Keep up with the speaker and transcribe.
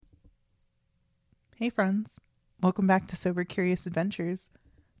Hey friends, welcome back to Sober Curious Adventures.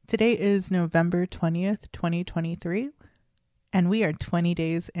 Today is November 20th, 2023, and we are 20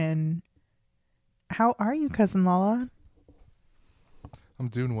 days in. How are you, Cousin Lala? I'm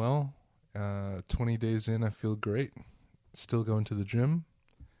doing well. 20 days in, I feel great. Still going to the gym.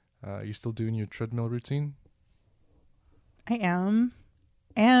 You still doing your treadmill routine? I am,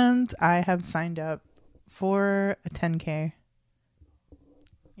 and I have signed up for a 10K.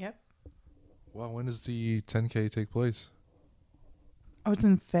 Yep. Wow, when does the 10K take place? Oh, it's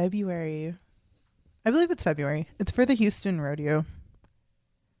in February. I believe it's February. It's for the Houston Rodeo.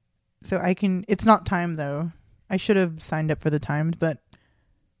 So it's not timed though. I should have signed up for the timed, but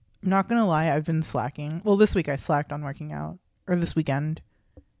I'm not going to lie, I've been slacking. Well, this week I slacked on working out, or this weekend.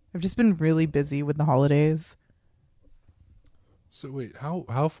 I've just been really busy with the holidays. So wait,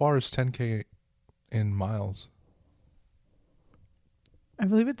 how far is 10K in miles? I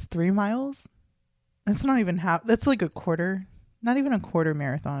believe it's 3 miles. That's not even half. That's like a quarter. Not even a quarter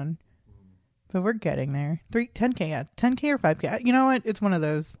marathon. But we're getting there. 10K, yeah. 10K or 5K. You know what? It's one of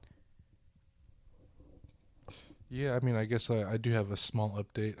those. Yeah, I mean, I guess I do have a small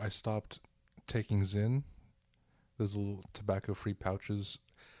update. I stopped taking Zyn. Those little tobacco-free pouches.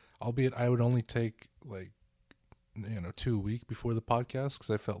 Albeit I would only take 2 a week before the podcast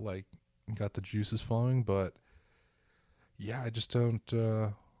because I felt like I got the juices flowing. But yeah, I just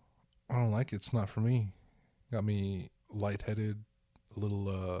don't. I don't like it. It's not for me. Got me lightheaded, a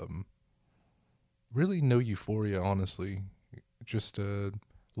little. Really no euphoria, honestly. Just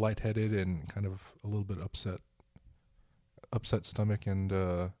lightheaded and kind of a little bit upset stomach, and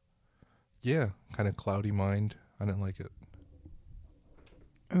kind of cloudy mind. I didn't like it.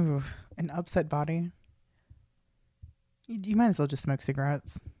 Ooh, an upset body. You might as well just smoke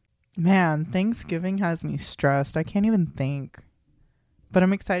cigarettes. Man, Thanksgiving has me stressed. I can't even think. But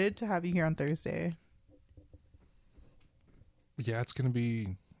I'm excited to have you here on Thursday. Yeah, it's going to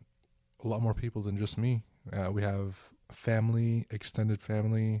be a lot more people than just me. We have family, extended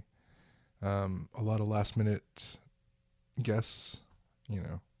family, a lot of last minute guests,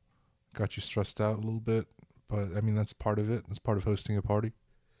 got you stressed out a little bit. But I mean, that's part of it. It's part of hosting a party.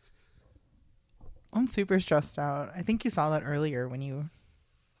 I'm super stressed out. I think you saw that earlier when you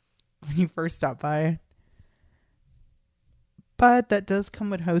first stopped by. But that does come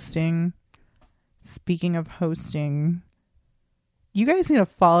with hosting. Speaking of hosting, you guys need to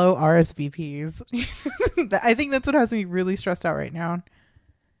follow RSVPs. I think that's what has me really stressed out right now.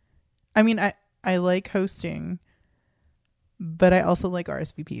 I mean, I like hosting, but I also like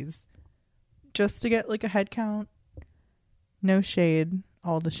RSVPs. Just to get like a head count. No shade.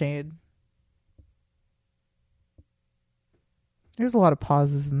 All the shade. There's a lot of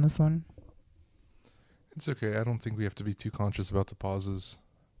pauses in this one. It's okay. I don't think we have to be too conscious about the pauses.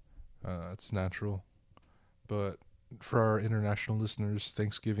 It's natural. But for our international listeners,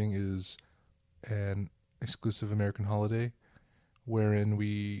 Thanksgiving is an exclusive American holiday wherein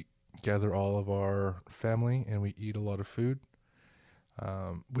we gather all of our family and we eat a lot of food.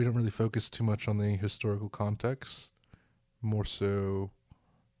 We don't really focus too much on the historical context, more so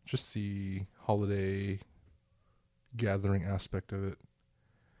just the holiday gathering aspect of it.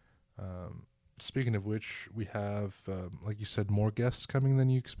 Speaking of which, we have, like you said, more guests coming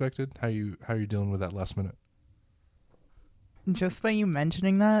than you expected. How are you dealing with that last minute? Just by you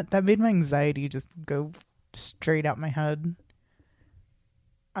mentioning that made my anxiety just go straight out my head.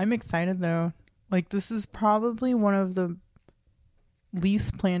 I'm excited though. Like, this is probably one of the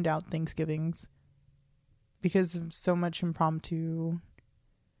least planned out Thanksgivings because of so much impromptu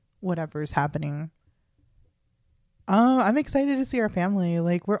whatever is happening. I'm excited to see our family.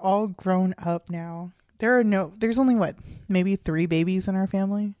 Like, we're all grown up now. There's only maybe 3 babies in our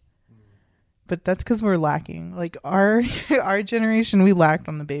family. But that's because we're lacking. Like, our generation, we lacked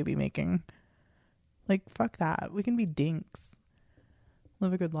on the baby making. Like, fuck that. We can be dinks.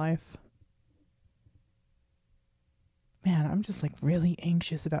 Live a good life. Man, I'm just like really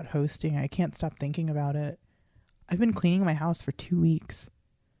anxious about hosting. I can't stop thinking about it. I've been cleaning my house for 2 weeks.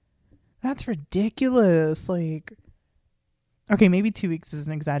 That's ridiculous. Like, okay, maybe 2 weeks is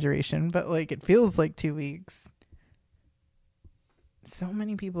an exaggeration, but like it feels like 2 weeks. So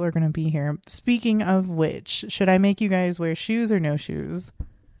many people are going to be here. Speaking of which, should I make you guys wear shoes or no shoes?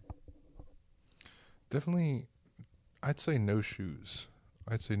 Definitely, I'd say no shoes.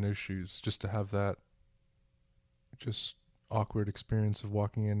 Just to have that just awkward experience of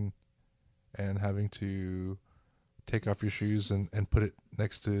walking in and having to take off your shoes and put it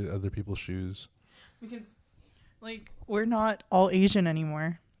next to other people's shoes. Because, like, we're not all Asian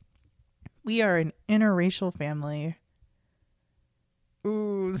anymore. We are an interracial family.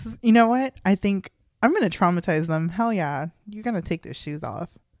 Ooh, you know what? I think I'm going to traumatize them. Hell yeah. You're going to take those shoes off.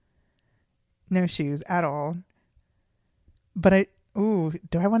 No shoes at all. But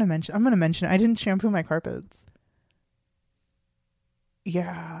do I want to mention? I'm going to mention I didn't shampoo my carpets.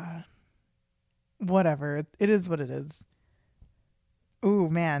 Yeah. Whatever. It is what it is. Oh,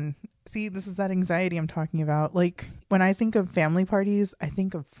 man. See, this is that anxiety I'm talking about. Like, when I think of family parties, I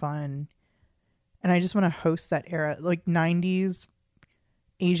think of fun. And I just want to host that era. Like, 90s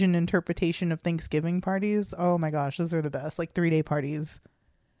Asian interpretation of Thanksgiving parties. Oh, my gosh. Those are the best. Like, 3-day parties.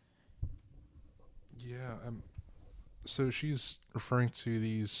 Yeah. So she's referring to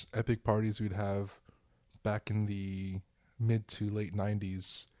these epic parties we'd have back in the mid to late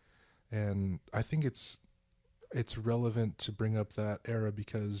 90s. And I think it's relevant to bring up that era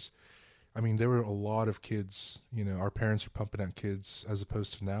because, I mean, there were a lot of kids. You know, our parents were pumping out kids as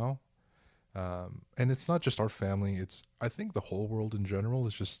opposed to now. And it's not just our family. I think the whole world in general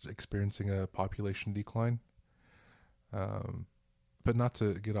is just experiencing a population decline. But not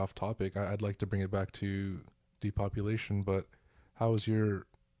to get off topic, I'd like to bring it back to depopulation. But I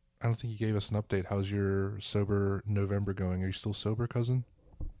don't think you gave us an update. How's your sober November going? Are you still sober, cousin?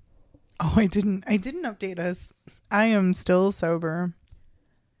 Oh, I didn't update us. I am still sober,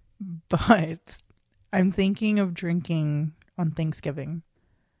 but I'm thinking of drinking on Thanksgiving.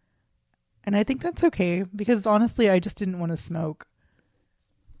 And I think that's okay because honestly, I just didn't want to smoke.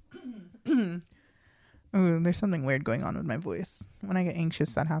 Oh, there's something weird going on with my voice. When I get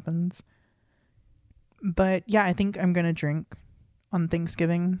anxious, that happens. But yeah, I think I'm going to drink on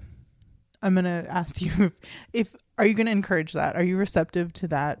Thanksgiving. I'm going to ask you if are you going to encourage that? Are you receptive to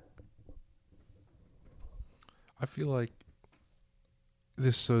that? I feel like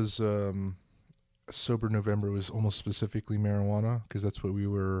this was sober November was almost specifically marijuana because that's what we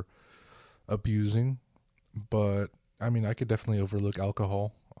were abusing. But I mean, I could definitely overlook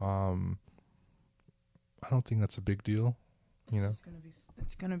alcohol. I don't think that's a big deal. It's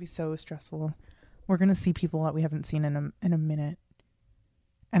gonna be so stressful. We're gonna see people that we haven't seen in a minute,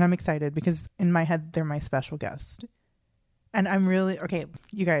 and I'm excited because in my head they're my special guest, and I'm really okay.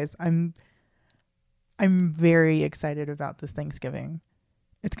 You guys, I'm very excited about this Thanksgiving.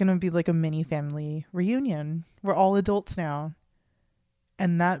 It's going to be like a mini family reunion. We're all adults now.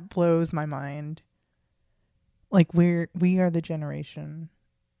 And that blows my mind. Like we are the generation.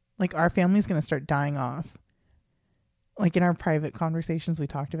 Like our family's going to start dying off. Like in our private conversations, we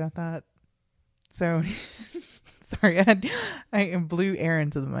talked about that. So, sorry, I blew air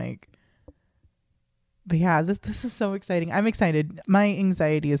into the mic. But yeah, this is so exciting. I'm excited. My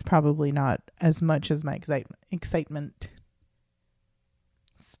anxiety is probably not as much as my excitement.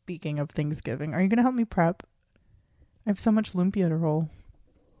 Speaking of Thanksgiving, are you going to help me prep? I have so much lumpia to roll.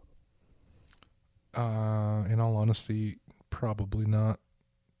 In all honesty, probably not.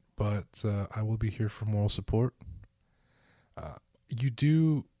 But I will be here for moral support. You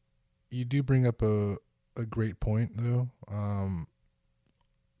do bring up a great point, though.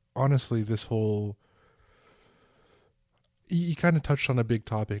 Honestly, this whole... You kind of touched on a big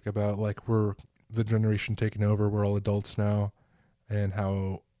topic about like we're the generation taking over. We're all adults now, and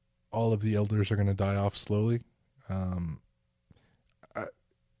how all of the elders are going to die off slowly. I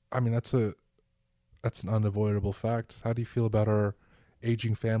mean that's an unavoidable fact. How do you feel about our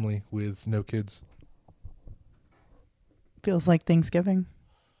aging family with no kids? Feels like Thanksgiving.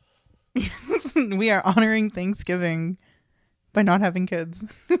 We are honoring Thanksgiving by not having kids.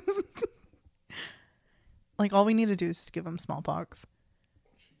 Like, all we need to do is just give them smallpox.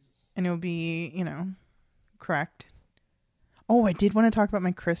 And it'll be, correct. Oh, I did want to talk about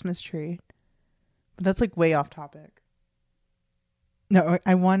my Christmas tree. But that's, like, way off topic. No,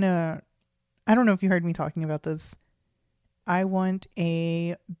 I want to... I don't know if you heard me talking about this. I want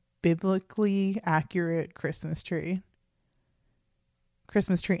a biblically accurate Christmas tree.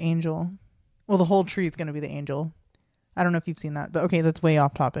 Christmas tree angel. Well, the whole tree is going to be the angel. I don't know if you've seen that, but okay, that's way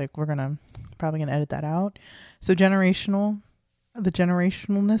off topic. We're probably gonna edit that out. So the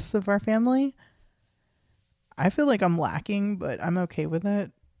generationalness of our family, I feel like I'm lacking, but I'm okay with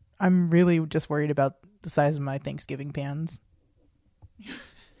it. I'm really just worried about the size of my Thanksgiving pans.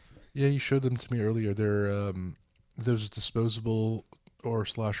 Yeah, you showed them to me earlier. They're those disposable or /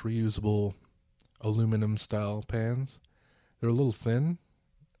 reusable aluminum style pans. They're a little thin.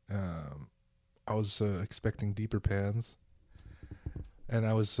 I was expecting deeper pans, and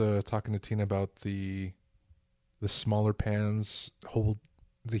I was talking to Tina about the smaller pans hold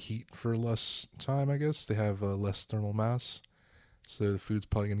the heat for less time. I guess they have less thermal mass, so the food's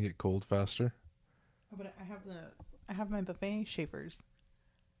probably gonna get cold faster. Oh, but I have my buffet shapers.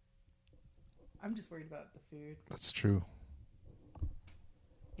 I'm just worried about the food. That's true.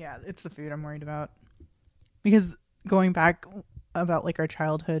 Yeah, it's the food I'm worried about. Because going back about like our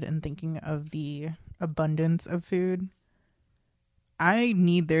childhood and thinking of the abundance of food, I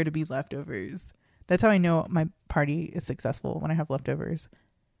need there to be leftovers. That's how I know my party is successful, when I have leftovers.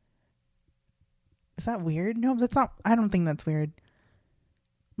 Is that weird? No, that's not. I don't think that's weird.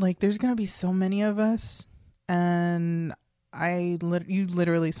 Like, there's going to be so many of us, and you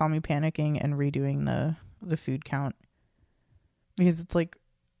literally saw me panicking and redoing the food count, because it's like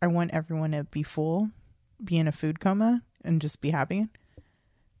I want everyone to be full, be in a food coma, and just be happy,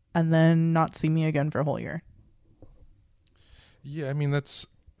 and then not see me again for a whole year. Yeah, I mean, that's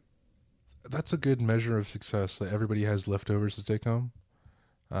a good measure of success, that everybody has leftovers to take home.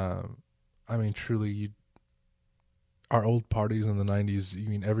 I mean, truly, our old parties in the 90s, I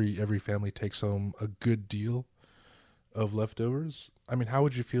mean, every family takes home a good deal of leftovers. I mean, how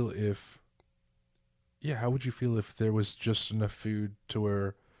would you feel if there was just enough food to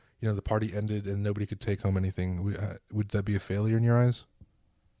where, the party ended and nobody could take home anything? Would that be a failure in your eyes?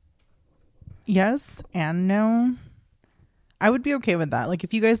 Yes and no. I would be okay with that. Like,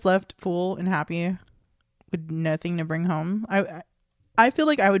 if you guys left full and happy with nothing to bring home, I feel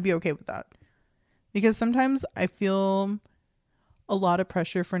like I would be okay with that. Because sometimes I feel a lot of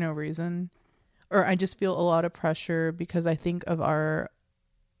pressure for no reason. Or I just feel a lot of pressure because I think of our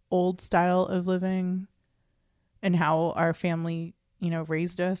old style of living and how our family,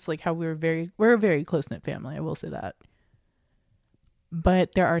 raised us. Like, how we're a very close-knit family. I will say that.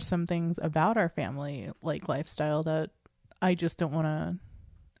 But there are some things about our family, like lifestyle, that I just don't want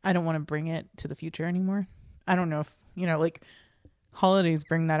to bring it to the future anymore. I don't know if, like, holidays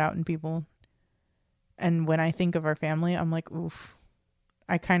bring that out in people. And when I think of our family, I'm like, oof,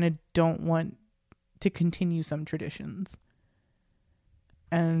 I kind of don't want to continue some traditions.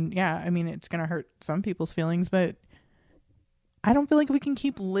 And yeah, I mean, it's going to hurt some people's feelings, but I don't feel like we can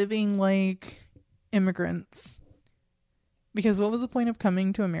keep living like immigrants. Because what was the point of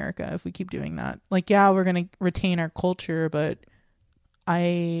coming to America if we keep doing that? Like, yeah, we're going to retain our culture, but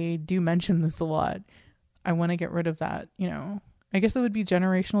I do mention this a lot. I want to get rid of that, I guess it would be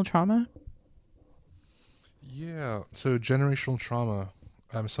generational trauma. Yeah, so generational trauma.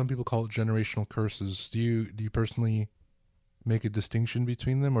 Some people call it generational curses. Do you personally make a distinction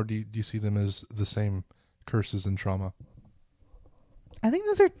between them, or do you see them as the same, curses and trauma? I think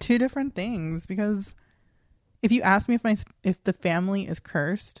those are two different things, because if you ask me if the family is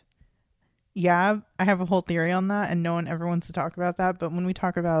cursed, yeah, I have a whole theory on that, and no one ever wants to talk about that. But when we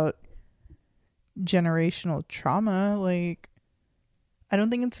talk about generational trauma, like, I don't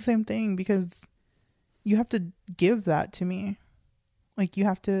think it's the same thing, because you have to give that to me. Like, you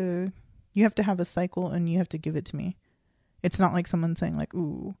have to have a cycle and you have to give it to me. It's not like someone saying like,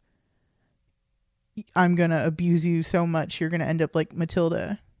 ooh, I'm going to abuse you so much, you're going to end up like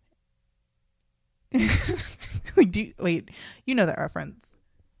Matilda. Like, wait, you know that reference.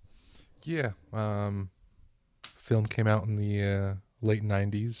 Yeah. Film came out in the late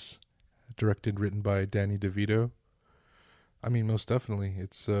 90s, written by Danny DeVito. I mean, most definitely.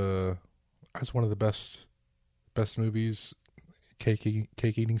 It's one of the best movies. Cake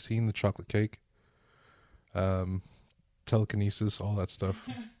eating scene, the chocolate cake, telekinesis, all that stuff.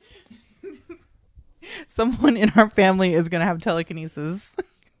 Someone in our family is gonna have telekinesis,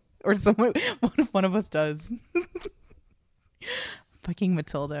 or one of us does. Fucking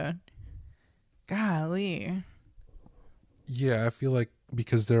Matilda. Golly. Yeah, I feel like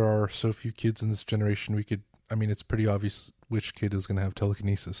because there are so few kids in this generation, it's pretty obvious which kid is gonna have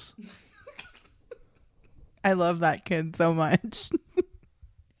telekinesis. I love that kid so much.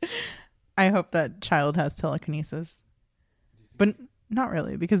 I hope that child has telekinesis. But not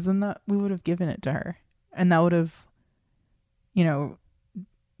really, because then we would have given it to her. And that would have,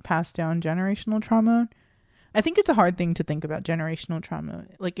 passed down generational trauma. I think it's a hard thing to think about generational trauma,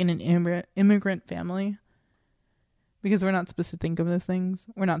 like in an immigrant family. Because we're not supposed to think of those things.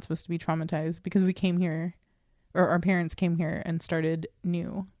 We're not supposed to be traumatized because we came here, or our parents came here and started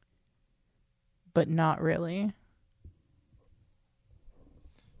new. But not really.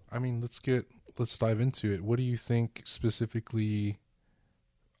 I mean, let's dive into it. What do you think specifically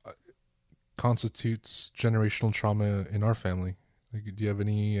constitutes generational trauma in our family? Like, do you have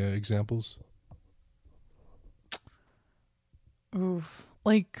any examples? Oof.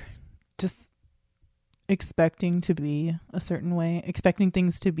 Like, just expecting to be a certain way, expecting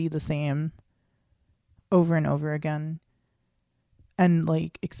things to be the same over and over again, and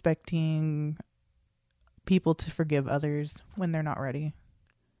like expecting people to forgive others when they're not ready.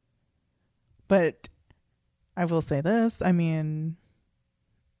 But I will say this, I mean,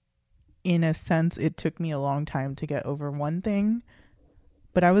 in a sense, it took me a long time to get over one thing,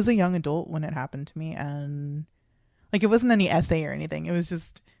 But I was a young adult when it happened to me, and like it wasn't any essay or anything. It was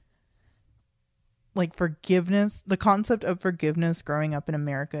just like forgiveness. The concept of forgiveness growing up in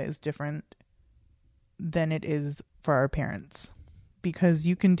America is different than it is for our parents, because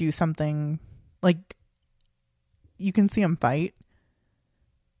you can do something like you can see them fight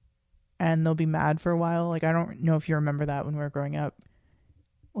and they'll be mad for a while. Like, I don't know if you remember that when we were growing up.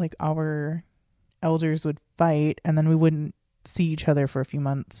 Like, our elders would fight and then we wouldn't see each other for a few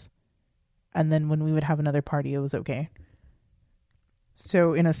months. And then when we would have another party, it was okay.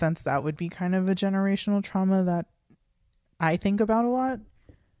 So in a sense, that would be kind of a generational trauma that I think about a lot,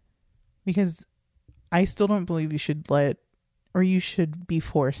 because I still don't believe you should you should be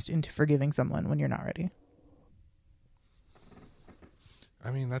forced into forgiving someone when you're not ready. I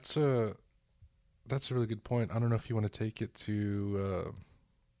mean, that's a really good point. I don't know if you want to take it to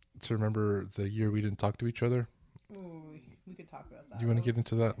remember the year we didn't talk to each other. Ooh, we could talk about that. Do you want to get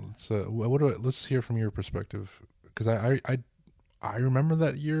into that? Let's hear from your perspective, because I remember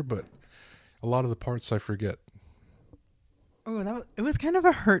that year, but a lot of the parts I forget. Oh, it was kind of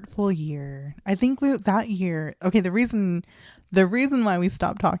a hurtful year. I think that year. Okay, the reason why we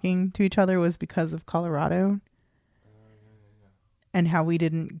stopped talking to each other was because of Colorado. And how we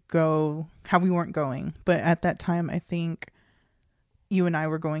weren't going. But at that time, I think you and I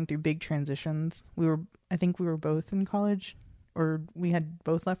were going through big transitions. I think we were both in college, or we had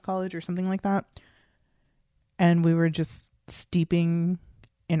both left college or something like that. And we were just steeping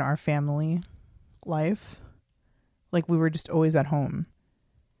in our family life. Like, we were just always at home.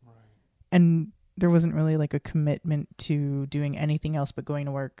 Right. And there wasn't really like a commitment to doing anything else but going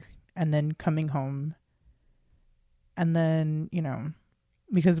to work and then coming home. And then,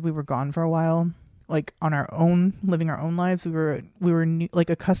 because we were gone for a while, like on our own, living our own lives, we were new, like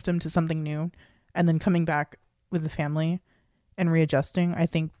accustomed to something new, and then coming back with the family and readjusting. I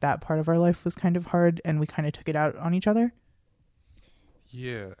think that part of our life was kind of hard, and we kind of took it out on each other.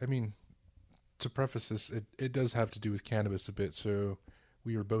 Yeah, I mean, to preface this, it does have to do with cannabis a bit. So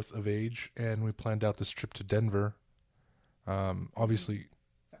we were both of age, and we planned out this trip to Denver. Obviously,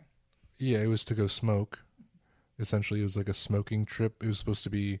 yeah, it was to go smoke. Essentially, it was like a smoking trip. It was supposed to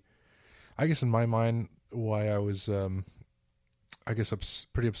be, I guess in my mind, why I was,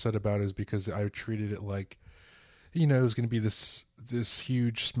 pretty upset about it is because I treated it like, it was going to be this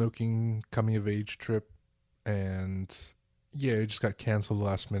huge smoking coming of age trip, and yeah, it just got canceled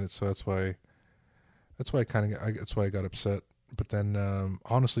last minute. So that's why I got upset. But then,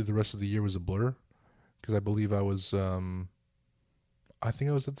 honestly, the rest of the year was a blur, because I believe I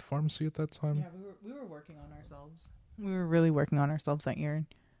think I was at the pharmacy at that time. Yeah, we were working on ourselves. We were really working on ourselves that year.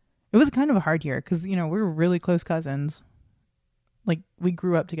 It was kind of a hard year because, we were really close cousins. Like, we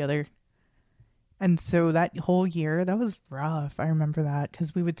grew up together. And so that whole year, that was rough. I remember that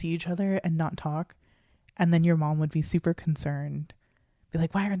because we would see each other and not talk. And then your mom would be super concerned. Be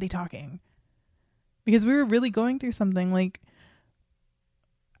like, why aren't they talking? Because we were really going through something. Like,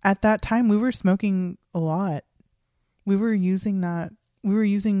 at that time, we were smoking a lot. We were using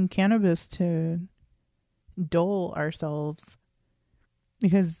cannabis to dull ourselves,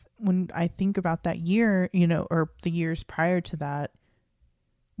 because when I think about that year, or the years prior to that,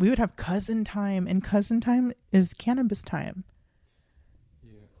 we would have cousin time, and cousin time is cannabis time.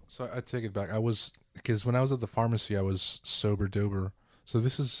 Yeah. So I take it back. Because when I was at the pharmacy, I was sober dober. So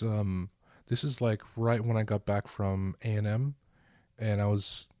this is like right when I got back from A&M, and I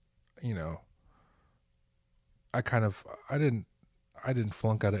was, I didn't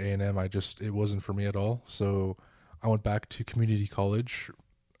flunk out of A&M. It wasn't for me at all. So I went back to community college,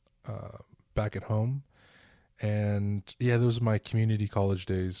 back at home. And yeah, those are my community college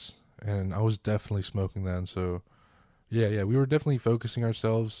days. And I was definitely smoking then. So yeah, we were definitely focusing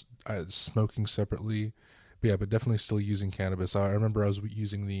ourselves, smoking separately. But yeah, but definitely still using cannabis. I remember I was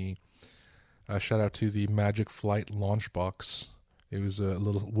using the, shout out to the Magic Flight launch box. It was a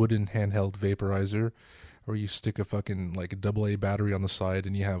little wooden handheld vaporizer, where you stick a fucking like a AA battery on the side,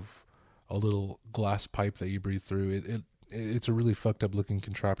 and you have a little glass pipe that you breathe through. It's a really fucked up looking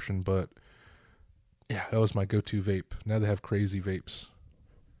contraption, but yeah, that was my go-to vape. Now they have crazy vapes.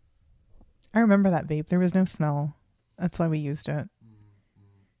 I remember that vape. There was no smell. That's why we used it.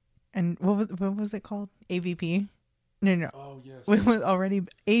 And what was it called? AVP? No. Oh yes. It was already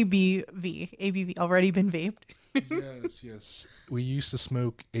ABV already been vaped. Yes. We used to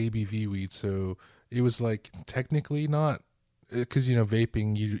smoke ABV weed, so it was like technically not, because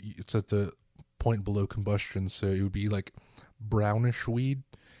vaping, it's at the point below combustion, so it would be like brownish weed,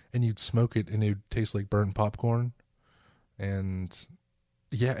 and you'd smoke it, and it would taste like burnt popcorn, and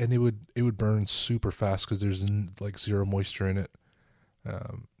yeah, and it would burn super fast because there's like zero moisture in it.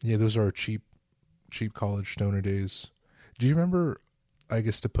 Yeah, those are cheap college stoner days. Do you remember, I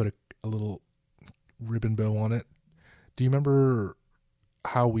guess to put a little ribbon bow on it, do you remember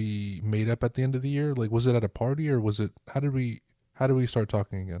how we made up at the end of the year? Like, was it at a party or was it, how did we start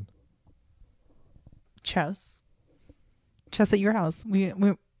talking again? Chess at your house.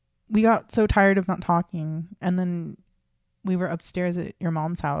 We got so tired of not talking, and then we were upstairs at your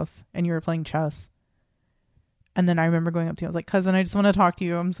mom's house and you were playing chess. And then I remember going up to you. I was like, cousin, I just want to talk to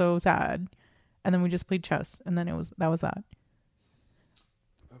you. I'm so sad. And then we just played chess. And then that was that.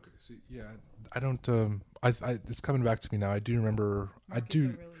 Okay. See, yeah, I don't, it's coming back to me now. I do remember,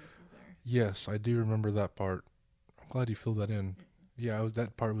 yes, I do remember that part. I'm glad you filled that in. Yeah,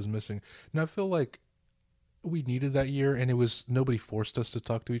 that part was missing. And I feel like we needed that year, and nobody forced us to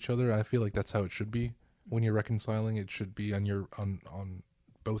talk to each other. I feel like that's how it should be. When you're reconciling, it should be on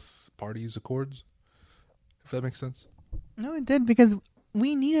both parties' accords. If that makes sense. No, it did, because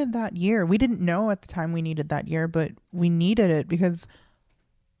we needed that year. We didn't know at the time we needed that year, but we needed it because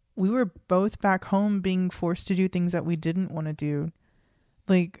we were both back home being forced to do things that we didn't want to do.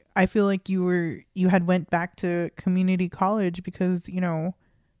 Like, I feel like you had went back to community college because,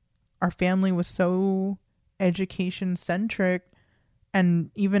 our family was so education centric, and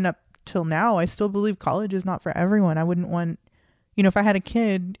even up till now, I still believe college is not for everyone. I wouldn't want, if I had a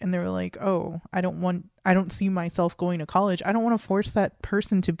kid and they were like, oh, I don't see myself going to college, I don't want to force that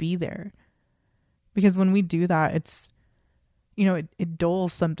person to be there. Because when we do that, it's, it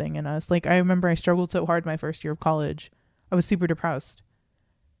dulls something in us. Like, I remember I struggled so hard my first year of college. I was super depressed.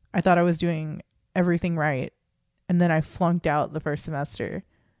 I thought I was doing everything right. And then I flunked out the first semester.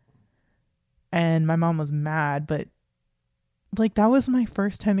 And my mom was mad, but like, that was my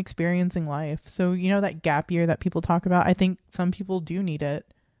first time experiencing life. So, that gap year that people talk about, I think some people do need it.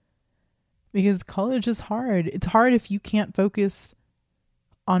 Because college is hard. It's hard if you can't focus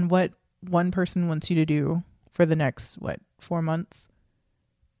on what one person wants you to do for the next, 4 months.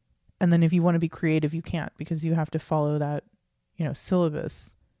 And then if you want to be creative, you can't, because you have to follow that,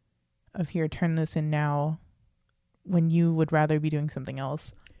 syllabus of here, turn this in now, when you would rather be doing something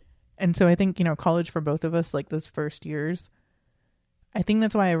else. And so I think, college for both of us, like those first years, I think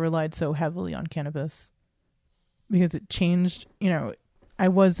that's why I relied so heavily on cannabis, because it changed, that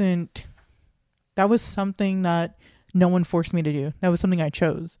was something that no one forced me to do. That was something I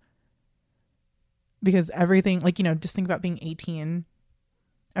chose. Because everything, like, just think about being 18.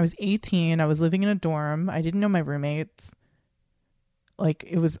 I was 18. I was living in a dorm. I didn't know my roommates. Like,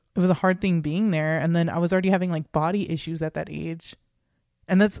 it was a hard thing being there. And then I was already having like body issues at that age.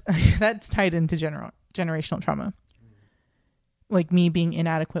 And that's tied into generational trauma. Like, me being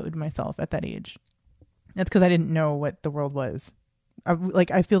inadequate with myself at that age. That's because I didn't know what the world was.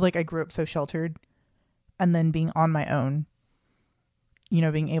 I feel like I grew up so sheltered, and then being on my own,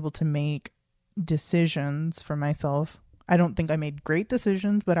 being able to make decisions for myself. I don't think I made great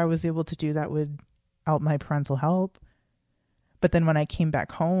decisions, but I was able to do that without my parental help. But then when I came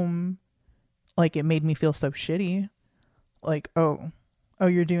back home, like, it made me feel so shitty. Like, oh,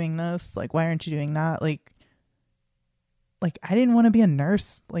 you're doing this. Like, why aren't you doing that? Like, I didn't want to be a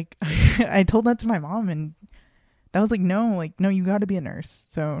nurse. Like, I told that to my mom, and that was no, you got to be a nurse.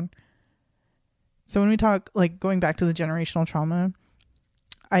 So when we talk, like, going back to the generational trauma,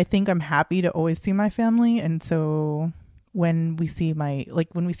 I think I'm happy to always see my family. And so when we see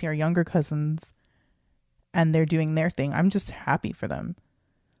our younger cousins and they're doing their thing, I'm just happy for them.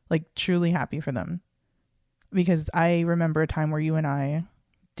 Like, truly happy for them. Because I remember a time where you and I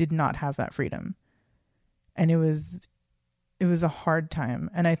did not have that freedom. And it was a hard time.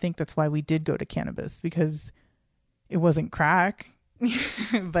 And I think that's why we did go to cannabis, because it wasn't crack,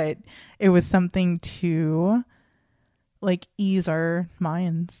 but it was something to, like, ease our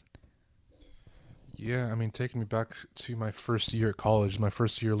minds. Yeah, I mean, taking me back to my first year at college, my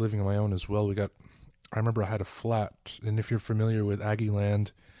first year living on my own as well, I remember I had a flat, and if you're familiar with Aggie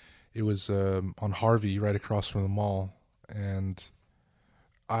Land, it was on Harvey, right across from the mall, and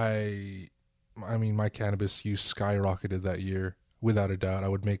I mean, my cannabis use skyrocketed that year, without a doubt. I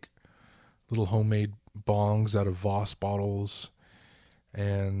would make little homemade bongs out of Voss bottles,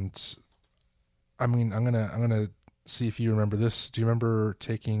 and I mean, I'm gonna see if you remember this. Do you remember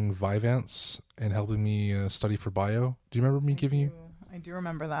taking Vyvanse and helping me study for bio? Do you remember me giving you? I do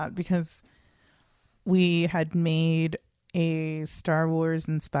remember that, because we had made a Star Wars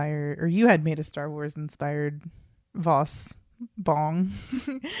inspired, or you had made a Star Wars inspired Voss bong.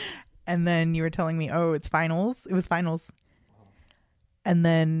 And then you were telling me, oh, it's finals. It was finals. And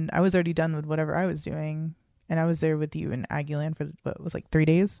then I was already done with whatever I was doing. And I was there with you in Aggieland for what was 3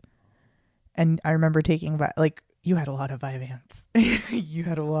 days. And I remember taking You had a lot of Vyvanse. You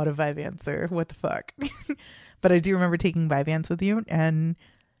had a lot of Vyvanse, sir. What the fuck? But I do remember taking Vyvanse with you and,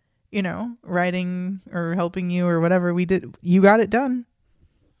 writing or helping you or whatever we did. You got it done.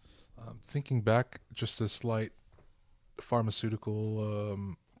 Thinking back, just a slight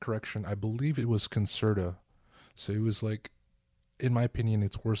pharmaceutical correction. I believe it was Concerta. So it was like, in my opinion,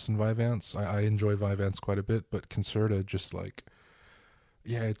 it's worse than Vyvanse. I enjoy Vyvanse quite a bit, but Concerta just like,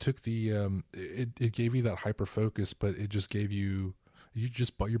 yeah, it took it gave you that hyper focus, but it just gave your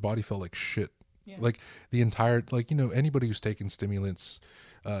body felt like shit. Yeah. Like the entire, like, anybody who's taken stimulants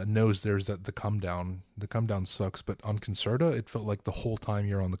knows there's the come down. The come down sucks, but on Concerta, it felt like the whole time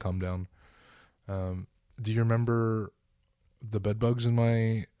you're on the come down. Do you remember the bed bugs in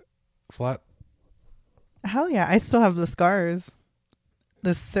my flat? Hell yeah, I still have the scars.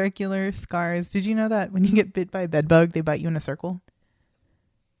 The circular scars. Did you know that when you get bit by a bed bug, they bite you in a circle?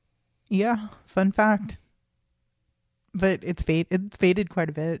 Yeah, fun fact. But it's faded quite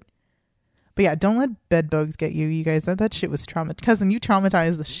a bit. But yeah, don't let bed bugs get you, you guys. That shit was traumatized. Cousin, you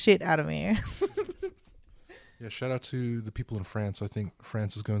traumatized the shit out of me. Yeah, shout out to the people in France. I think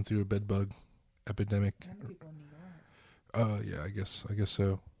France is going through a bed bug epidemic. And the people in New York. Yeah, I guess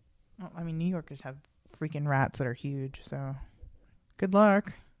so. Well, I mean, New Yorkers have freaking rats that are huge, so good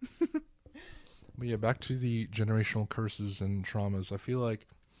luck. But yeah, back to the generational curses and traumas. I feel like,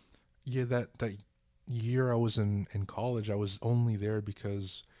 yeah, that year I was in college, I was only there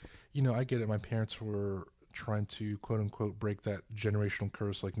because, I get it. My parents were trying to, quote unquote, break that generational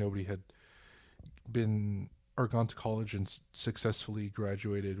curse. Like nobody had been or gone to college and successfully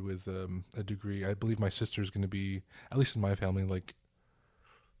graduated with a degree. I believe my sister is going to be, at least in my family, like,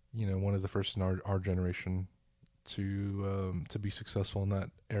 one of the first in our generation to be successful in that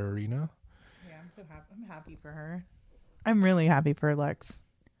arena. Yeah, I'm so happy. I'm happy for her. I'm really happy for Lex.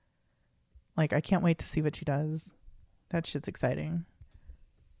 Like, I can't wait to see what she does. That shit's exciting.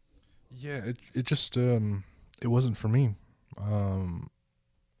 Yeah, it just it wasn't for me, and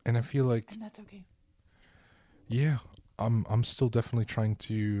I feel like, and that's okay. Yeah, I'm still definitely trying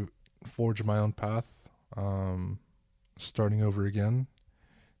to forge my own path, starting over again.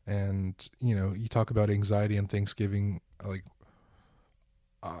 And, you talk about anxiety and Thanksgiving, like,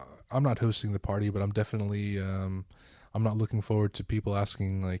 I'm not hosting the party, but I'm definitely, I'm not looking forward to people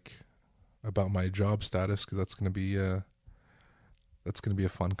asking, like, about my job status, because that's going to be a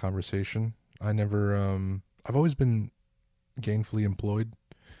fun conversation. I've always been gainfully employed,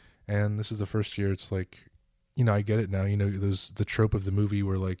 and this is the first year it's like, I get it now. There's the trope of the movie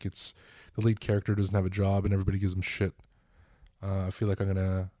where, like, it's the lead character doesn't have a job and everybody gives him shit. I feel like I'm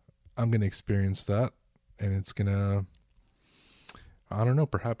gonna experience that, and it's gonna, I don't know,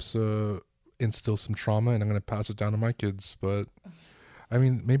 perhaps instill some trauma, and I'm gonna pass it down to my kids. But I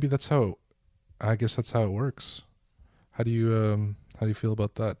mean, maybe I guess that's how it works. How do you feel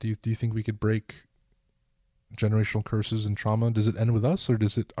about that? Do you think we could break generational curses and trauma? Does it end with us, or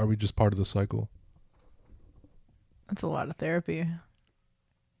are we just part of the cycle? That's a lot of therapy.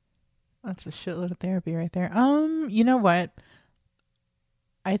 That's a shitload of therapy right there. You know what?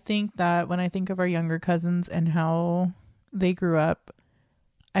 I think that when I think of our younger cousins and how they grew up,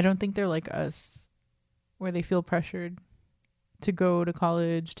 I don't think they're like us, where they feel pressured to go to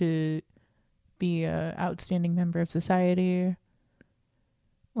college, to be a outstanding member of society.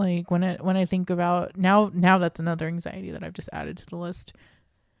 Like when I think about now that's another anxiety that I've just added to the list.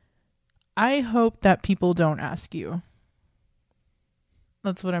 I hope that people don't ask you.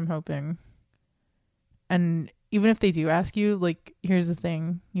 That's what I'm hoping. And even if they do ask you, like, here's the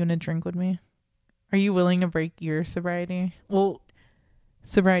thing. You want to drink with me? Are you willing to break your sobriety? Well,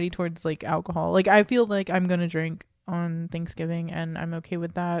 sobriety towards, like, alcohol. Like, I feel like I'm going to drink on Thanksgiving, and I'm okay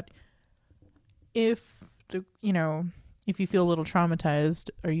with that. If you feel a little traumatized,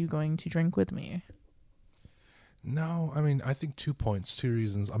 are you going to drink with me? No, I mean, I think 2 points, 2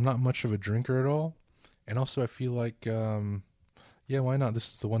 reasons. I'm not much of a drinker at all. And also I feel like, yeah, why not?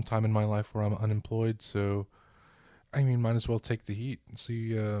 This is the one time in my life where I'm unemployed. So, I mean, might as well take the heat and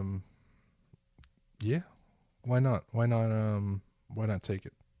see, yeah, why not? Why not take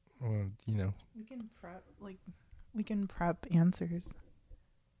it? We can prep answers.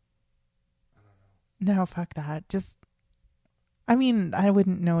 No, fuck that. I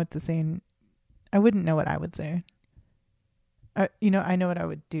wouldn't know what to say. I wouldn't know what I would say. I know what I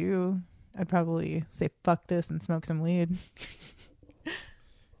would do. I'd probably say fuck this and smoke some weed.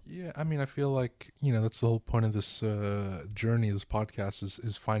 Yeah, I mean, I feel like, that's the whole point of this journey, this podcast,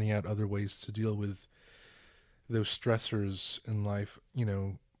 is finding out other ways to deal with those stressors in life.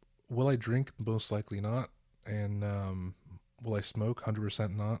 Will I drink? Most likely not. And will I smoke?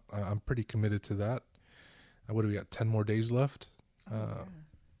 100% not. I'm pretty committed to that. What do we got? 10 more days left. Yeah.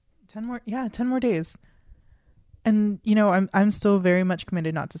 10 more days. And I'm still very much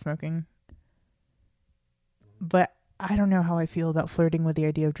committed not to smoking. But I don't know how I feel about flirting with the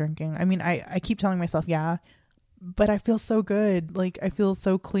idea of drinking. I mean, I keep telling myself, yeah, but I feel so good. Like, I feel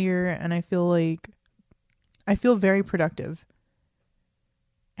so clear, and I feel very productive.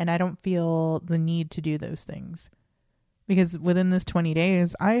 And I don't feel the need to do those things. Because within this 20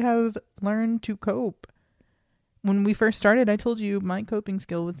 days, I have learned to cope. When we first started, I told you my coping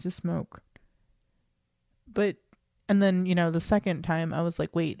skill was to smoke. And then, the second time I was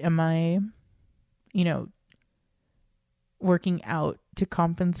like, wait, am I, working out to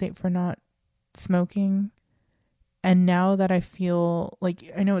compensate for not smoking? And now that I feel like,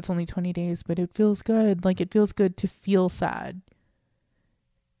 I know it's only 20 days, but it feels good. Like, it feels good to feel sad.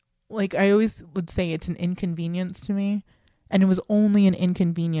 Like, I always would say it's an inconvenience to me. And it was only an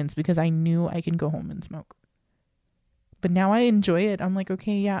inconvenience because I knew I can go home and smoke. But now I enjoy it. I'm like,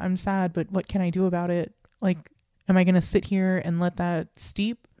 okay, yeah, I'm sad, but what can I do about it? Like, am I going to sit here and let that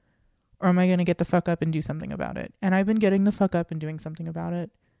steep? Or am I going to get the fuck up and do something about it? And I've been getting the fuck up and doing something about it.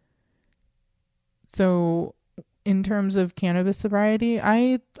 So in terms of cannabis sobriety,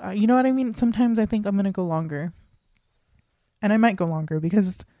 you know what I mean? Sometimes I think I'm going to go longer. And I might go longer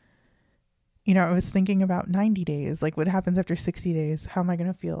because, I was thinking about 90 days. Like, what happens after 60 days? How am I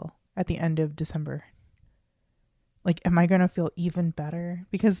going to feel at the end of December? Like, am I going to feel even better?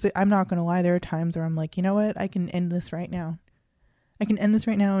 Because I'm not going to lie. There are times where I'm like, you know what? I can end this right now. I can end this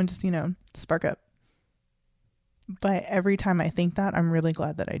right now and just, spark up. But every time I think that, I'm really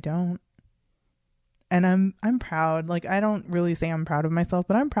glad that I don't. And I'm proud. Like, I don't really say I'm proud of myself,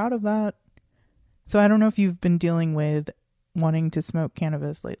 but I'm proud of that. So I don't know if you've been dealing with wanting to smoke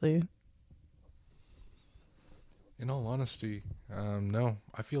cannabis lately. In all honesty, no.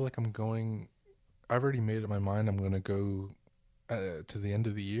 I feel like I've already made up my mind. I'm going to go to the end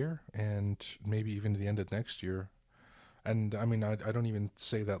of the year and maybe even to the end of next year. And I mean, I don't even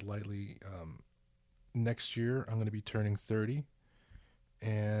say that lightly. Next year, I'm going to be turning 30.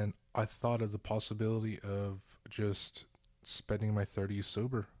 And I thought of the possibility of just spending my 30s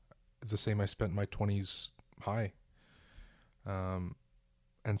sober, the same I spent my 20s high.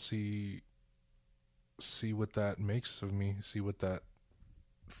 And see what that makes of me, see what that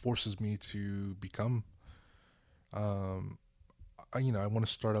forces me to become. I want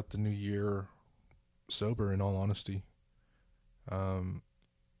to start out the new year sober, in all honesty. I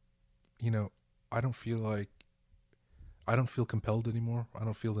don't feel compelled anymore. I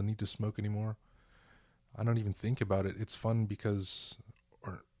don't feel the need to smoke anymore. I don't even think about it. It's fun because,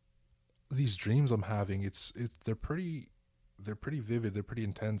 these dreams I'm having, they're pretty vivid. They're pretty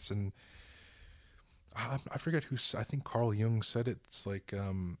intense. And I forget I think Carl Jung said it. It's like,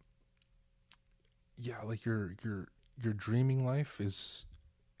 like your dreaming life is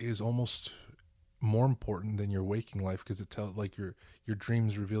almost more important than your waking life, because it tells, like, your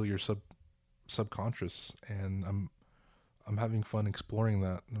dreams reveal your subconscious, and I'm having fun exploring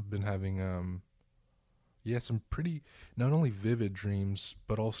that. I've been having some pretty, not only vivid dreams,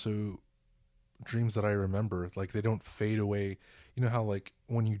 but also dreams that I remember. Like, they don't fade away. You know how, like,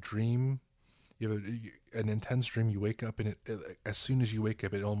 when you dream, you have an intense dream, you wake up, and it as soon as you wake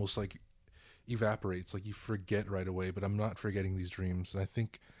up, it almost like evaporates, like you forget right away. But I'm not forgetting these dreams, and I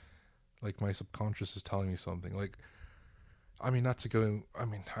think, like, my subconscious is telling me something. Like, I mean, I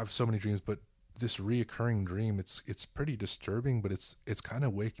have so many dreams, but this reoccurring dream, it's pretty disturbing, but it's kind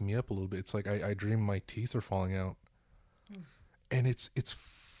of waking me up a little bit. It's like I dream my teeth are falling out. And it's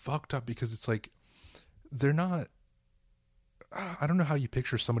fucked up, because it's like, they're not, I don't know how you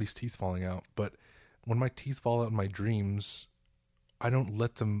picture somebody's teeth falling out, but when my teeth fall out in my dreams, I don't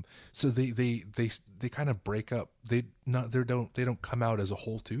let them, so they kind of break up. They don't come out as a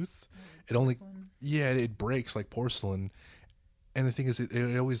whole tooth. It only, it breaks like porcelain. And the thing is,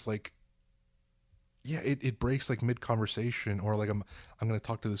 it always, like, it breaks like mid conversation, or like I'm going to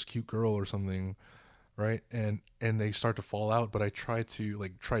talk to this cute girl or something, right? And they start to fall out, but I try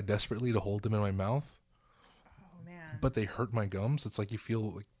desperately to hold them in my mouth. Oh man. But they hurt my gums. It's like you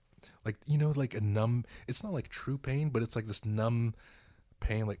feel like like a numb, it's not like true pain, but it's like this numb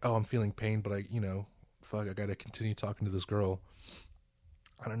pain, like, oh, I'm feeling pain, but I got to continue talking to this girl.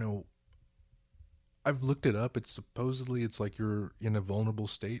 I don't know. I've looked it up. It's like you're in a vulnerable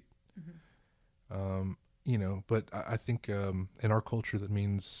state. Mm-hmm. But I think in our culture, that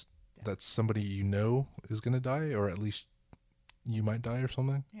means that somebody is going to die, or at least you might die or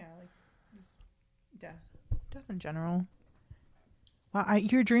something. Yeah, like just death in general. Well,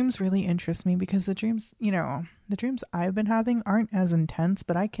 your dreams really interest me, because the dreams I've been having aren't as intense,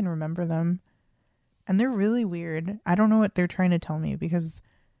 but I can remember them. And they're really weird. I don't know what they're trying to tell me, because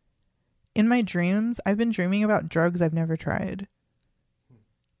in my dreams, I've been dreaming about drugs I've never tried.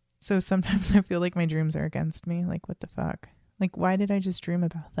 So sometimes I feel like my dreams are against me. Like, what the fuck? Like, why did I just dream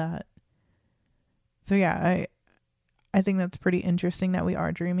about that? So yeah, I think that's pretty interesting that we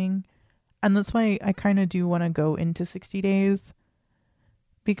are dreaming. And that's why I kind of do want to go into 60 days.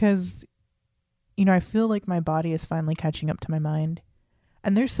 Because, you know, I feel like my body is finally catching up to my mind.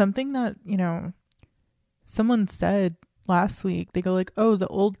 And there's something that, you know, someone said last week. They go like, oh, the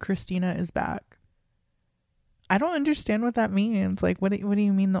old Christina is back. I don't understand what that means. Like, what do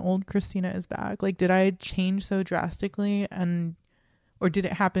you mean the old Christina is back? Like, did I change so drastically, or did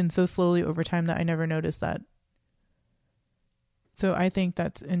it happen so slowly over time that I never noticed that? So I think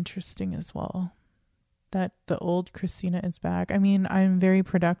that's interesting as well, that the old Christina is back. I mean, I'm very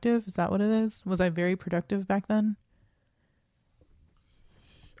productive. Is that what it is? Was I very productive back then?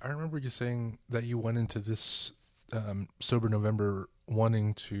 I remember you saying that you went into this Sober November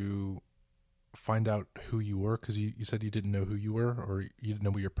wanting to find out who you were, because you said you didn't know who you were, or you didn't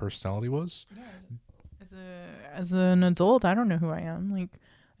know what your personality was. Yeah. As an adult, I don't know who I am. Like,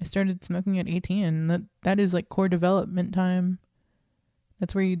 I started smoking at 18. That is like core development time.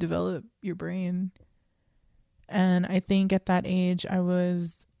 That's where you develop your brain. And I think at that age I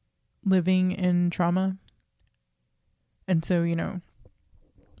was living in trauma. And so, you know,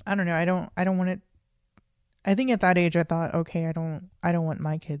 I don't know. I don't want it. I think at that age I thought, okay, I don't want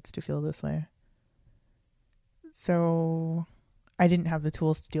my kids to feel this way. So I didn't have the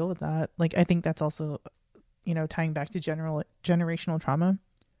tools to deal with that. Like, I think that's also, you know, tying back to generational trauma.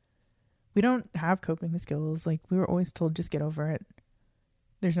 We don't have coping skills. Like, we were always told, just get over it.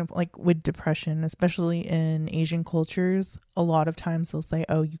 There's no, like, with depression, especially in Asian cultures, a lot of times they'll say,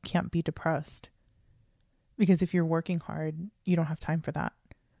 oh, you can't be depressed, because if you're working hard, you don't have time for that.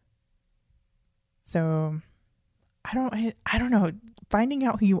 So I don't know. Finding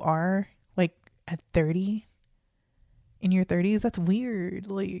out who you are, like, at 30, in your 30s, that's weird.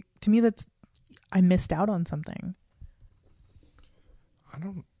 Like, to me, I missed out on something. I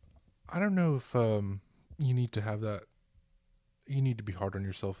don't know if you need to have that. You need to be hard on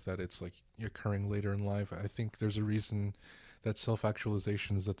yourself that it's like occurring later in life. I think there's a reason that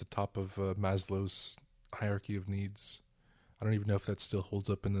self-actualization is at the top of Maslow's hierarchy of needs. I don't even know if that still holds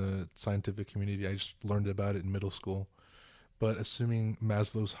up in the scientific community. I just learned about it in middle school. But assuming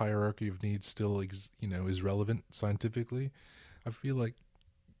Maslow's hierarchy of needs still, is relevant scientifically, I feel like,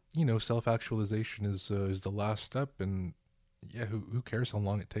 self-actualization is the last step. And yeah, who cares how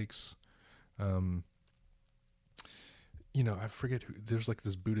long it takes? I forget who. There's like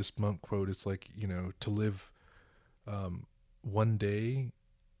this Buddhist monk quote. It's like, to live one day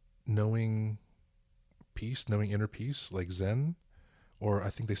knowing peace, knowing inner peace, like Zen, or I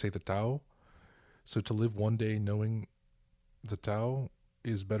think they say the Tao. So to live one day knowing the Tao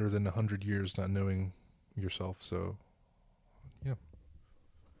is better than 100 years not knowing yourself. So, yeah.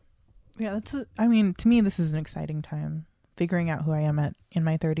 Yeah, to me, this is an exciting time, figuring out who I am in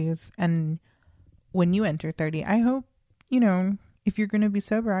my 30s. And when you enter 30, I hope, if you're going to be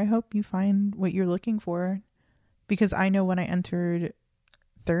sober, I hope you find what you're looking for. Because I know when I entered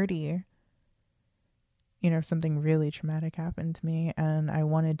 30, something really traumatic happened to me, and I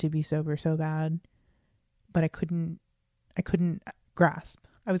wanted to be sober so bad, but I couldn't grasp.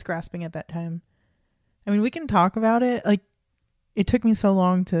 I was grasping at that time. I mean, we can talk about it. Like, it took me so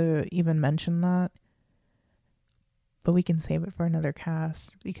long to even mention that, but we can save it for another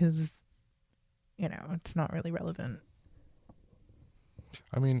cast because, it's not really relevant.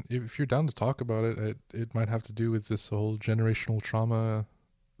 I mean, if you're down to talk about it, it might have to do with this whole generational trauma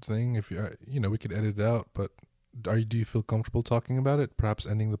thing. If we could edit it out, but do you feel comfortable talking about it? Perhaps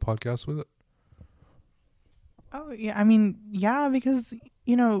ending the podcast with it? Oh, yeah. I mean, yeah, because,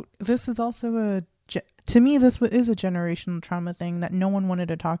 this is also to me, this is a generational trauma thing that no one wanted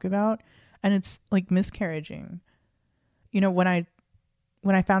to talk about. And it's like miscarriaging. When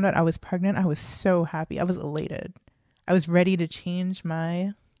I found out I was pregnant, I was so happy. I was elated. I was ready to change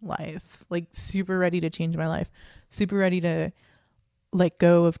my life, like super ready to change my life, super ready to let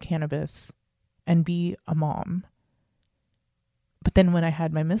go of cannabis and be a mom. But then when I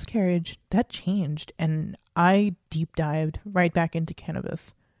had my miscarriage, that changed, and I deep dived right back into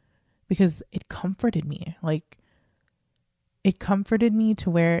cannabis because it comforted me. Like, it comforted me to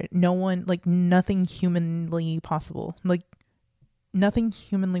where nothing humanly possible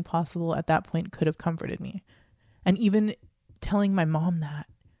at that point could have comforted me. And even telling my mom that,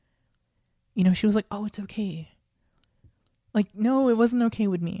 she was like, oh, it's okay. Like, no, it wasn't okay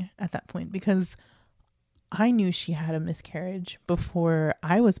with me at that point because I knew she had a miscarriage before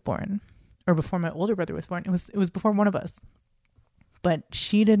I was born. or before my older brother was born. It was before one of us. But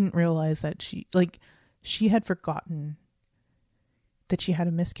she didn't realize that she had forgotten that she had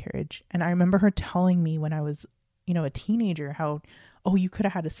a miscarriage. And I remember her telling me when I was, a teenager how, oh, you could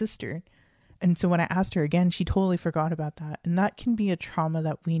have had a sister. And so when I asked her again, she totally forgot about that. And that can be a trauma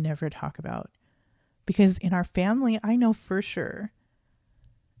that we never talk about. Because in our family, I know for sure,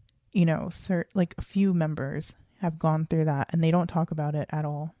 like a few members have gone through that and they don't talk about it at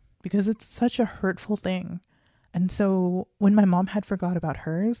all because it's such a hurtful thing. And so when my mom had forgot about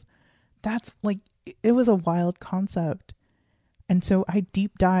hers, that's like, it was a wild concept. And so I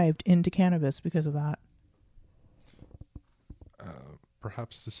deep dived into cannabis because of that.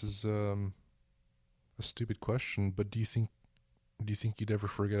 Perhaps this is a stupid question, but do you think you'd ever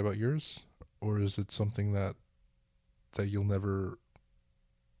forget about yours, or is it something that you'll never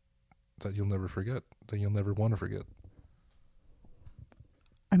forget, that you'll never want to forget?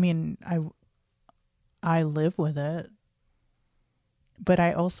 I mean, I live with it, but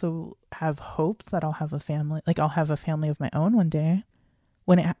I also have hopes that I'll have a family. Like I'll have a family of my own one day.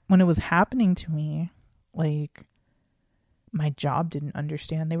 When it was happening to me, like my job didn't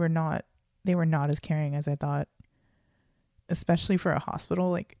understand. They were not as caring as I thought, especially for a hospital.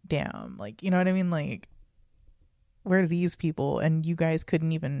 Like, damn, like, you know what I mean? Like, where are these people? And you guys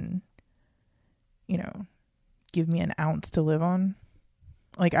couldn't even, give me an ounce to live on.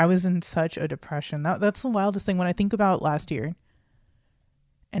 Like, I was in such a depression. That's the wildest thing when I think about last year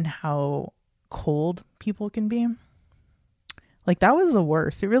and how cold people can be. Like, that was the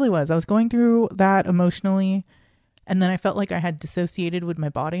worst. It really was. I was going through that emotionally. And then I felt like I had dissociated with my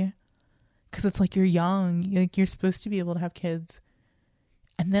body. Because it's like, you're young. Like, you're supposed to be able to have kids.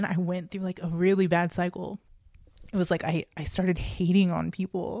 And then I went through like a really bad cycle. It was like I started hating on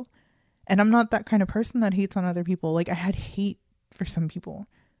people. And I'm not that kind of person that hates on other people. Like, I had hate for some people.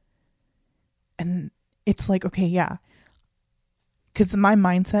 And it's like, okay, yeah. Because my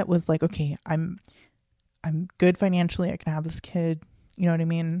mindset was like, okay, I'm good financially. I can have this kid. You know what I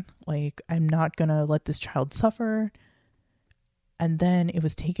mean? Like, I'm not going to let this child suffer. And then it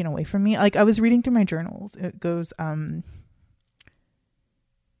was taken away from me. Like, I was reading through my journals. It goes, how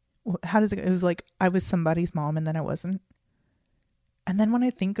does it go? It was like, I was somebody's mom and then I wasn't. And then when I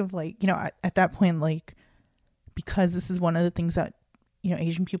think of like, at that point, like, because this is one of the things that,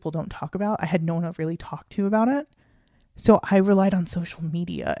 Asian people don't talk about, I had no one to really talk to about it. So I relied on social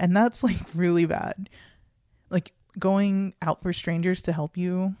media, and that's like really bad. Like, going out for strangers to help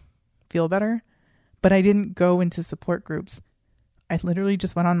you feel better. But I didn't go into support groups. I literally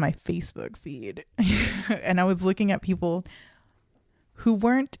just went on my Facebook feed and I was looking at people who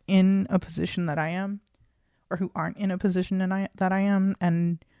weren't in a position that I am, or who aren't in a position that I am.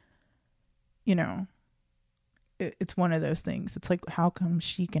 And, it's one of those things. It's like, how come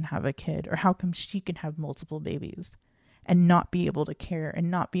she can have a kid, or how come she can have multiple babies and not be able to care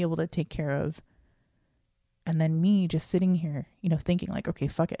and not be able to take care of. And then me just sitting here, thinking like, okay,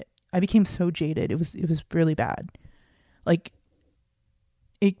 fuck it. I became so jaded. It was really bad. Like,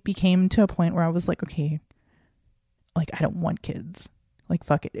 it became to a point where I was like, okay, like, I don't want kids. Like,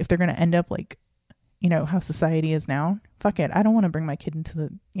 fuck it. If they're going to end up like, how society is now, fuck it. I don't want to bring my kid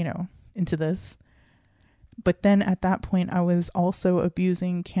into into this. But then at that point, I was also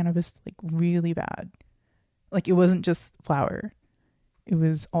abusing cannabis like really bad. Like, it wasn't just flower. It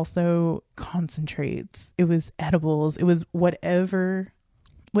was also concentrates. It was edibles. It was whatever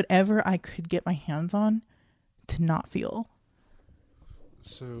I could get my hands on to not feel.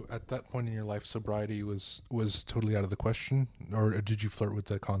 So at that point in your life, sobriety was totally out of the question, or did you flirt with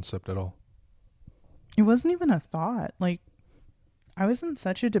that concept at all? It wasn't even a thought. Like, I was in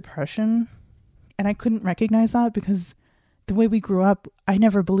such a depression, and I couldn't recognize that because the way we grew up, I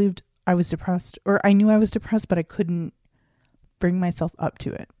never believed I was depressed, or I knew I was depressed, but I couldn't bring myself up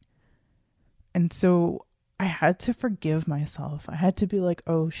to it. And so I had to forgive myself. I had to be like,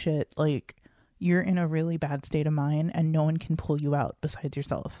 oh shit, like, you're in a really bad state of mind and no one can pull you out besides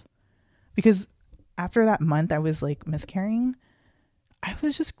yourself. Because after that month I was like miscarrying, I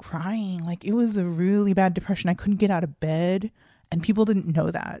was just crying. Like, it was a really bad depression. I couldn't get out of bed, and people didn't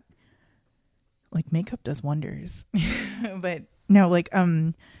know that. Like, makeup does wonders. But no, like,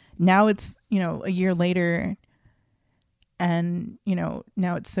 now it's, a year later, and,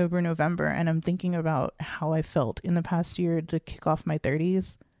 now it's sober November, and I'm thinking about how I felt in the past year to kick off my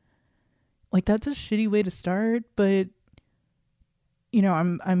 30s. Like, that's a shitty way to start, but,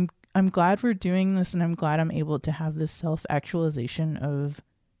 I'm glad we're doing this, and I'm glad I'm able to have this self-actualization of,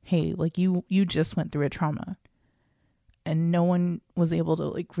 hey, like, you just went through a trauma, and no one was able to,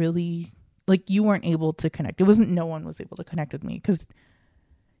 like, really, like, you weren't able to connect. It wasn't no one was able to connect with me, because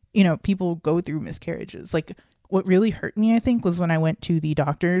people go through miscarriages. Like, what really hurt me, I think, was when I went to the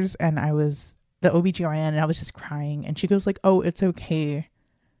doctors and I was the OBGYN and I was just crying. And she goes like, oh, it's okay.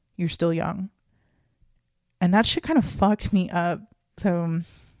 You're still young. And that shit kind of fucked me up. So,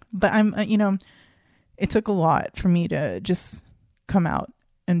 but it took a lot for me to just come out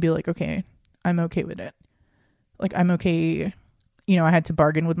and be like, okay, I'm okay with it. Like, I'm okay. I had to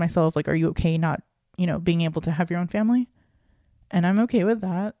bargain with myself. Like, are you okay not, being able to have your own family? And I'm okay with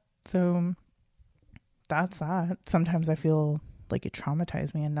that. So that's that. Sometimes I feel like it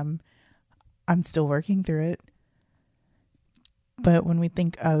traumatized me and I'm still working through it. But when we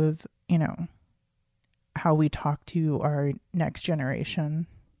think of, how we talk to our next generation,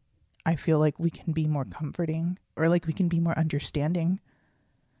 I feel like we can be more comforting, or like we can be more understanding.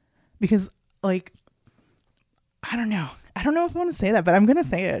 Because, like, I don't know if I want to say that, but I'm going to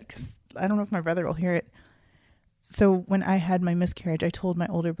say it because I don't know if my brother will hear it. So when I had my miscarriage, I told my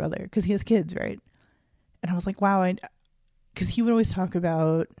older brother, because he has kids, right? And I was like, wow, because he would always talk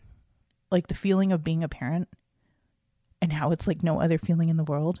about like the feeling of being a parent and how it's like no other feeling in the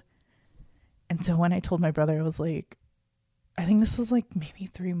world. And so when I told my brother, I was like, I think this was like maybe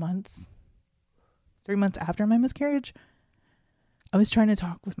 3 months after my miscarriage. I was trying to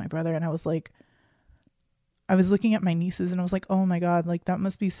talk with my brother and I was like, I was looking at my nieces and I was like, oh my God, like that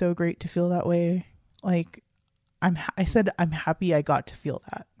must be so great to feel that way. Like, I said, I'm happy I got to feel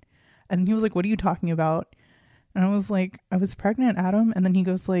that. And he was like, what are you talking about? And I was like, I was pregnant, Adam. And then he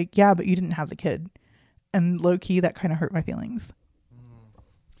goes like, yeah, but you didn't have the kid. And low key, that kind of hurt my feelings.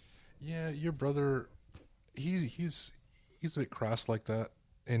 Yeah, your brother, he's a bit crass like that.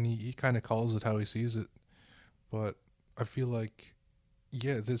 And he kind of calls it how he sees it. But I feel like,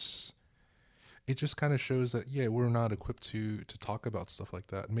 yeah, it just kind of shows that, yeah, we're not equipped to talk about stuff like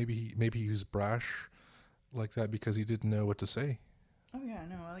that. Maybe he was brash like that because he didn't know what to say. Oh yeah,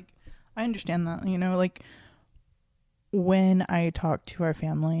 no, like I understand that. Like when I talk to our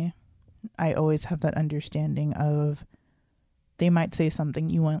family, I always have that understanding of they might say something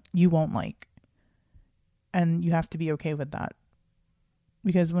you won't like, and you have to be okay with that.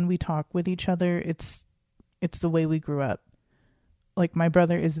 Because when we talk with each other, it's the way we grew up. Like my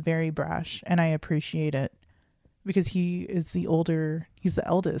brother is very brash, and I appreciate it because he's the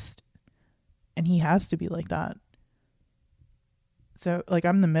eldest, and he has to be like that. So like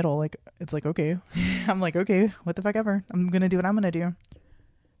I'm the middle, like it's like, okay, I'm like, okay, what the fuck ever. I'm going to do what I'm going to do.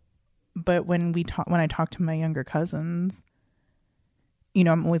 But when I talk to my younger cousins,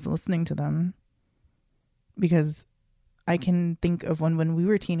 I'm always listening to them because I can think of when we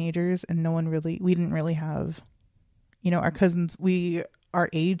were teenagers and we didn't really have, our cousins, our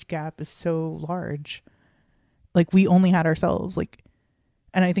age gap is so large. Like we only had ourselves, like,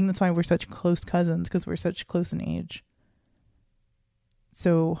 and I think that's why we're such close cousins, because we're such close in age.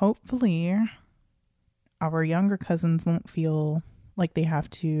 So hopefully our younger cousins won't feel like they have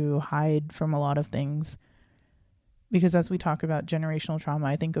to hide from a lot of things. Because as we talk about generational trauma,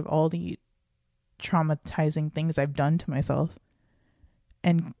 I think of all the traumatizing things I've done to myself.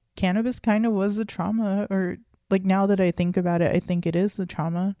 And cannabis kind of was a trauma, or like now that I think about it, I think it is a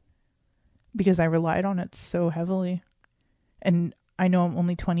trauma because I relied on it so heavily. And I know I'm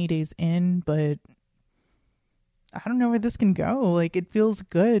only 20 days in, but I don't know where this can go. Like, it feels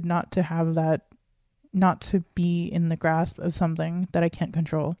good not to have that, not to be in the grasp of something that I can't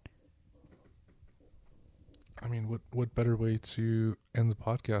control. I mean, what better way to end the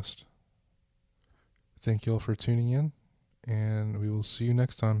podcast? Thank you all for tuning in, and we will see you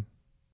next time.